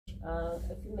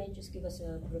If you may just give us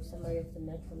a brief summary of the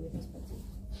match from your perspective.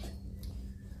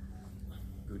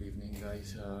 Good evening,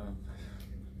 guys. I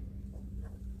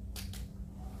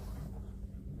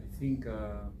think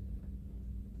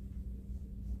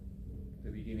the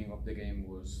beginning of the game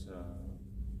was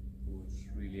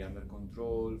really under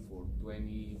control for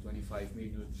 20-25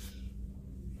 minutes.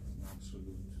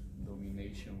 Absolute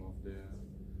domination of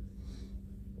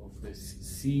the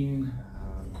scene,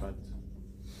 but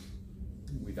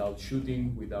without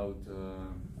shooting, without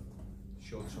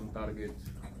shots on target,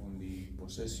 only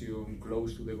possession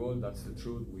close to the goal. That's the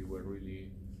truth. We were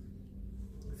really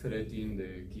threatening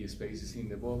the key spaces in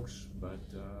the box, but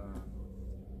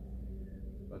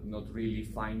not really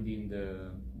finding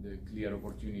the clear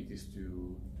opportunities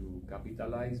to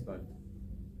capitalize. But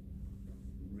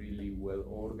really well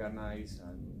organized,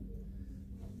 and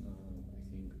I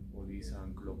think Police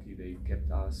and Clocky, they kept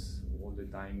us all the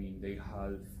time in their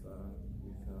half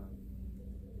with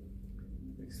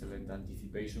excellent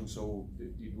anticipation. So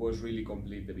it was really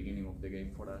complete, the beginning of the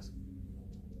game for us.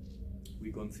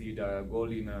 We conceded a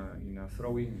goal in a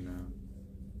throw-in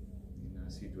in a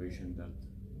situation that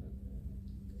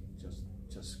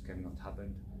just cannot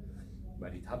happen,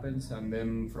 but it happens. And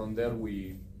then from there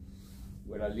we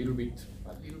were a little bit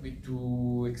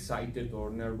too excited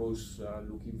or nervous,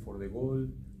 looking for the goal.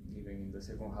 Even in the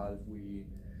second half, we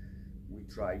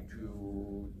tried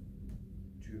to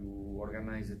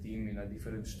organize the team in a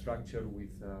different structure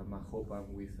with Mahop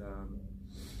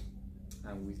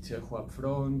and with Chejo up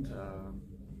front.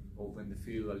 Open the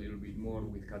field a little bit more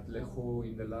with Catlejo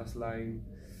in the last line.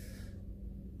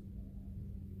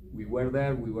 We were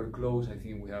there, we were close. I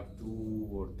think we have 2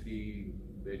 or 3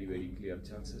 very clear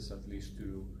chances at least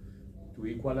to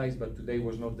equalize, but today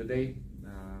was not the day.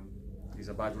 It's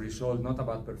a bad result, not a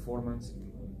bad performance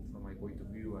from my point of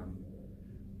view. I'm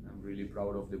really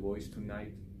proud of the boys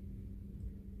tonight.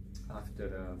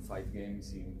 After 5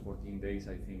 games in 14 days,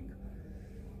 I think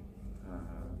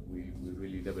we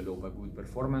really developed a good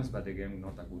performance, but again,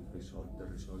 not a good result. The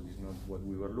result is not what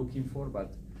we were looking for,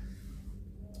 but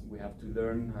we have to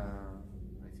learn.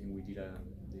 I think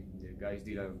the guys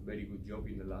did a very good job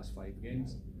in the last 5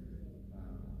 games.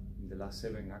 In the last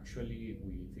 7, actually, if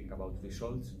we think about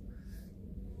results.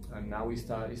 And now it's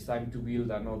time to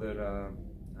build another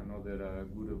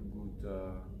good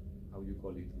how do you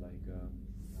call it, like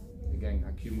again,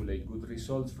 accumulate good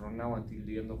results from now until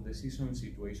the end of the season.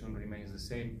 Situation remains the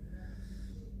same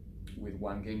with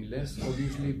 1 game less,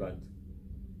 obviously, but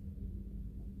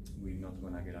we're not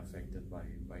gonna get affected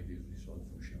by this result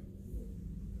for sure.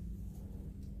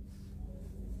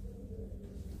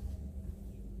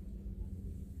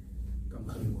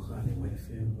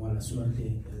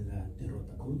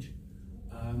 Coach.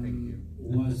 Thank you.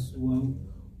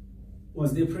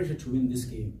 Was there pressure to win this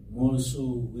game, more so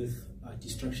with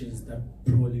distractions that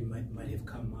probably might have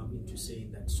come up into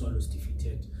saying that Swallows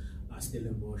defeated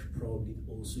Stellenbosch? Probably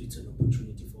also it's an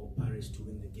opportunity for Paris to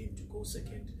win the game, to go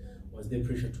second. Was there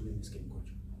pressure to win this game,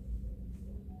 Coach?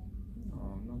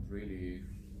 No, not really.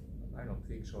 I don't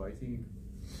think so. I think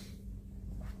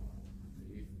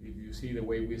if you see the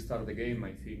way we start the game,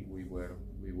 I think we were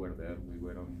there. We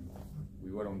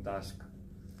were on task.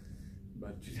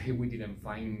 But today we didn't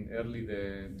find early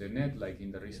the net like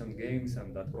in the recent games,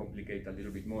 and that complicates a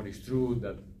little bit more. It's true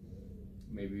that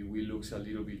maybe we lose a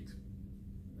little bit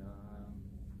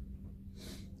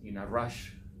in a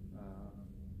rush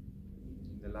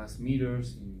in the last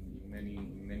meters in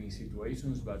many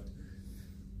situations, but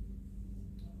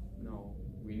no,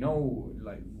 we know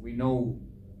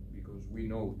because we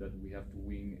know that we have to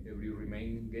win every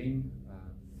remaining game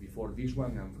before this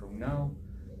one and from now,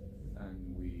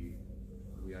 and we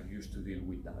are used to deal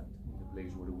with that in the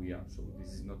place where we are. So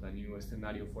this is not a new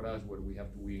scenario for us where we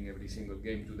have to win every single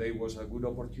game. Today was a good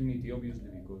opportunity,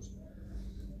 obviously, because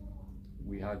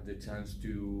we had the chance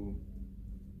to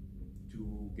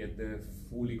get the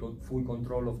full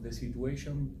control of the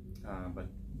situation, but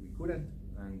we couldn't.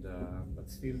 And but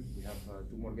still, we have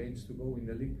 2 more games to go in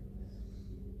the league.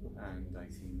 And I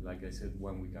think, like I said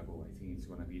 1 week ago, I think it's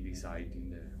going to be decided in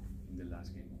the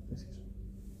last game of the season.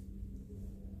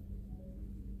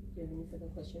 Do you have any further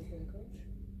questions for the coach?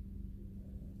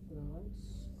 Going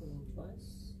once, going twice.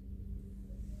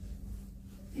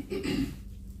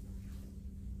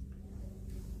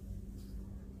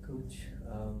 Coach,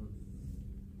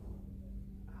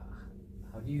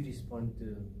 how do you respond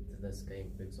to this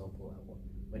game, for example?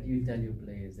 What do you tell your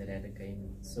players that had a game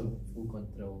in so full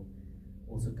control,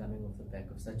 also coming off the back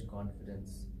of such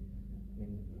confidence? I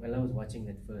mean, while I was watching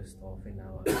that first half an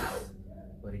hour, I was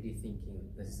already thinking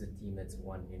this is a team that's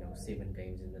won, 7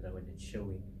 games in a row, and it's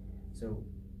showing. So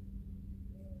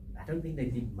don't think they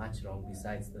did much wrong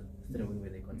besides the throwing where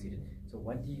they conceded. So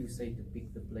what do you say to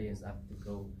pick the players up to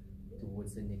go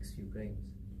towards the next few games?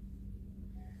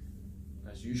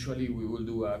 As usually, we will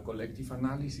do a collective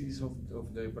analysis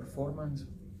of the performance,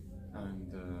 and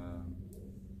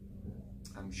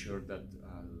I'm sure that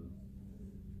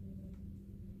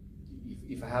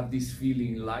if I have this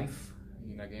feeling live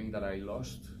in a game that I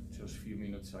lost just a few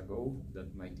minutes ago,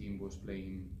 that my team was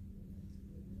playing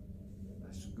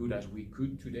as good as we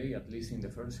could today, at least in the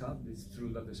first half. It's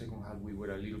true that the second half we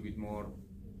were a little bit more,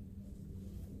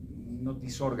 not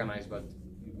disorganized, but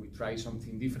we tried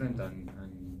something different and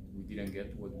we didn't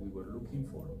get what we were looking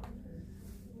for.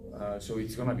 So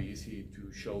it's gonna be easy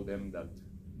to show them that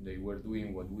they were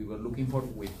doing what we were looking for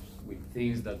with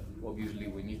things that obviously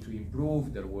we need to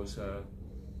improve. There was a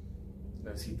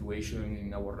situation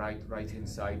in our right-hand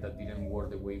side that didn't work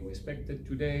the way we expected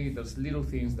today. There's little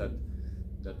things that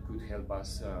could help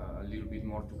us a little bit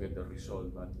more to get the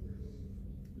result. But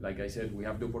like I said, we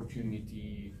have the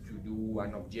opportunity to do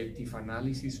an objective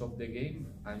analysis of the game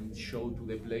and show to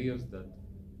the players that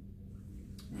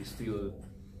we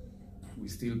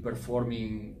still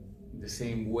performing the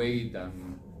same way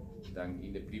than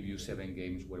in the previous 7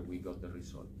 games where we got the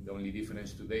result. The only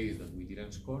difference today is that we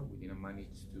didn't score, we didn't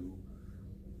manage to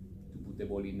put the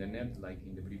ball in the net like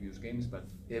in the previous games, but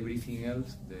everything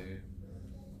else,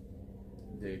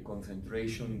 the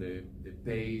concentration, the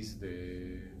pace,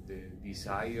 the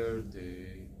desire, the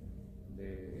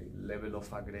level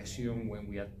of aggression, when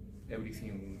we had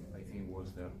everything, I think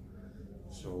was there.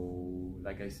 So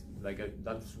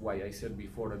that's why I said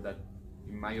before that,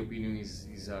 in my opinion,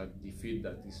 is a defeat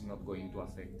that is not going to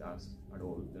affect us at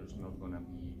all. There's not going to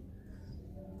be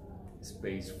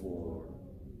space for,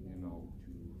 to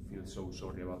feel so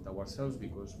sorry about ourselves,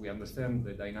 because we understand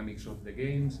the dynamics of the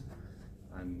games,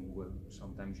 and well,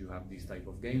 sometimes you have these type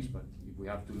of games, but if we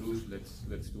have to lose,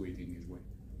 let's do it in this way.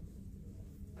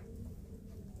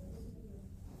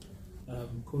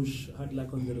 Coach, hard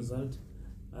luck on the result.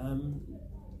 I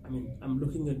mean, I'm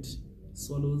looking at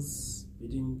Swallows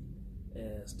beating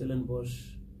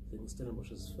Stellenbosch. I think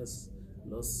Stellenbosch's first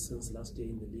loss since last year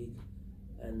in the league,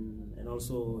 and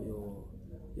also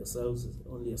yourselves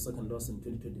only a second loss in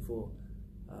 2024.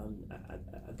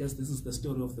 I guess this is the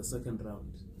story of the second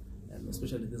round,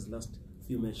 especially these last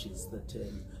few matches, that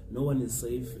no one is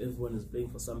safe, everyone is playing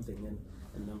for something,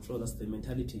 and I'm sure that's the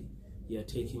mentality you're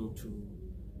taking to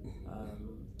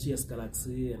TS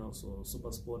Galaxy and also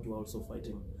Super Sport, who are also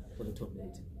fighting for the top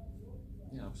 8.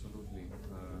 Yeah, absolutely.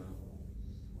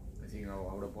 I think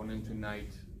our opponent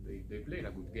tonight, they played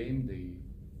a good game. They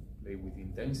played with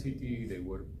intensity. They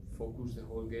were focused the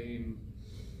whole game,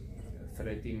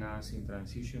 threatening us in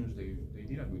transitions. They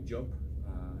did a good job.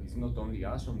 It's not only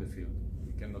us on the field.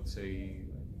 We cannot say,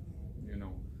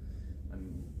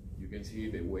 and you can see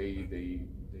the way they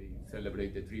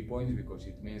celebrate the 3 points, because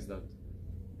it means that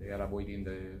they are avoiding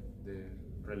the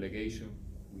relegation,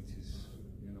 which is,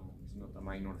 it's not a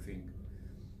minor thing.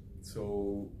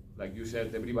 So, like you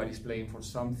said, everybody's playing for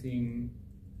something.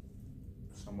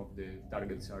 Some of the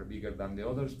targets are bigger than the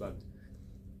others, but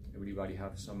everybody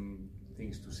has some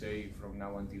things to say from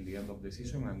now until the end of the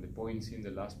season, and the points in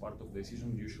the last part of the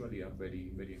season usually are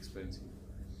very, very expensive.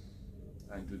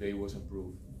 And today was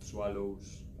approved.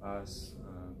 Swallows, us,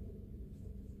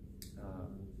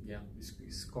 yeah,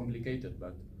 it's complicated,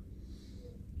 but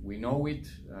we know it,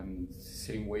 and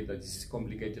same way that it's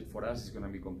complicated for us, it's going to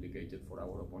be complicated for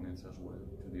our opponents as well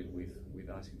to deal with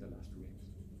us in the last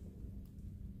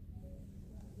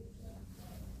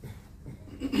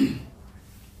 2 games.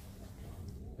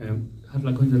 Hard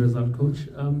luck on the result, Coach.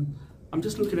 I'm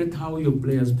just looking at how your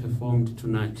players performed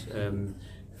tonight.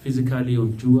 Physically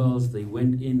on duels, they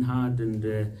went in hard and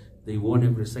they won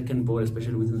every second ball,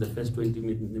 especially within the first 20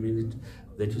 minutes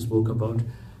that you spoke about.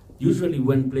 Usually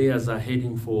when players are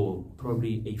heading for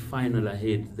probably a final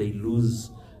ahead, they lose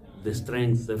the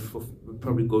strength of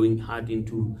probably going hard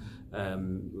into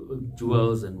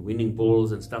duels and winning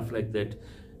balls and stuff like that,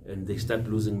 and they start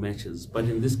losing matches. But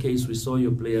in this case, we saw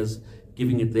your players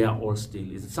giving it their all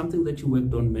still. Is it something that you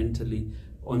worked on mentally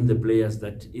on the players,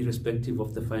 that irrespective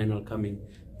of the final coming,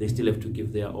 they still have to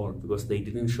give their all, because they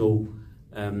didn't show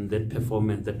that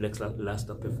performance, that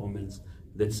lackluster performance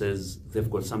that says they've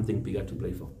got something bigger to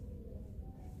play for?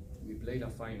 We played a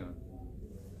final.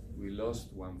 We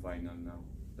lost one final now.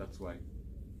 That's why.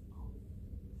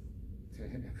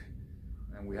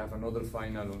 And we have another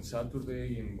final on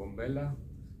Saturday in Bombela,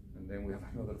 and then we have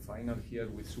another final here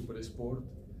with Super Sport,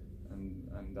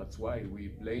 and that's why we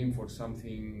playing for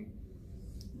something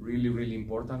really, really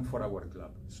important for our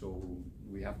club. So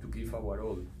we have to give our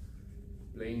all.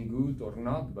 playing good or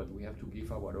not, but we have to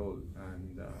give our all,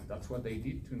 and that's what they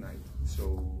did tonight.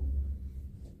 So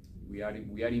we are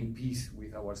in peace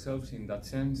with ourselves in that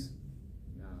sense.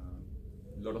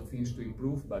 A lot of things to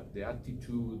improve, but the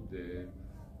attitude, the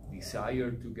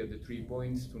desire to get the 3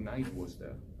 points tonight was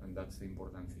there, and that's the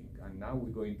important thing. And now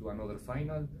we go into another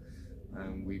final,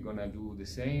 and we're gonna do the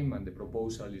same, and the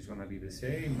proposal is gonna be the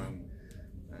same,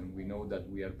 and we know that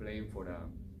we are playing for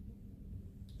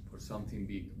something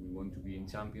big. We want to be in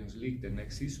Champions League the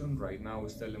next season. Right now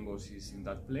Stellenbosch is in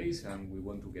that place, and we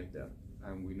want to get there,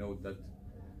 and we know that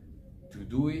to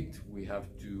do it we have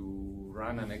to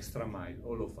run an extra mile,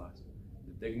 all of us,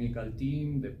 the technical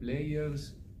team, the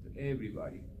players,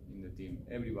 everybody in the team,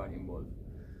 everybody involved,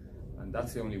 and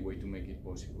that's the only way to make it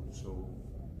possible. So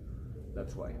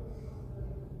that's why.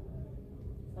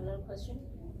 Final question,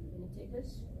 any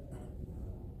takers?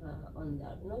 On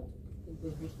that note, I think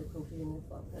we've reached the conclusion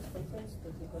of our press conference.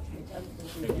 Thank you, Coach Mittal.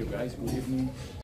 Thank you guys, good evening.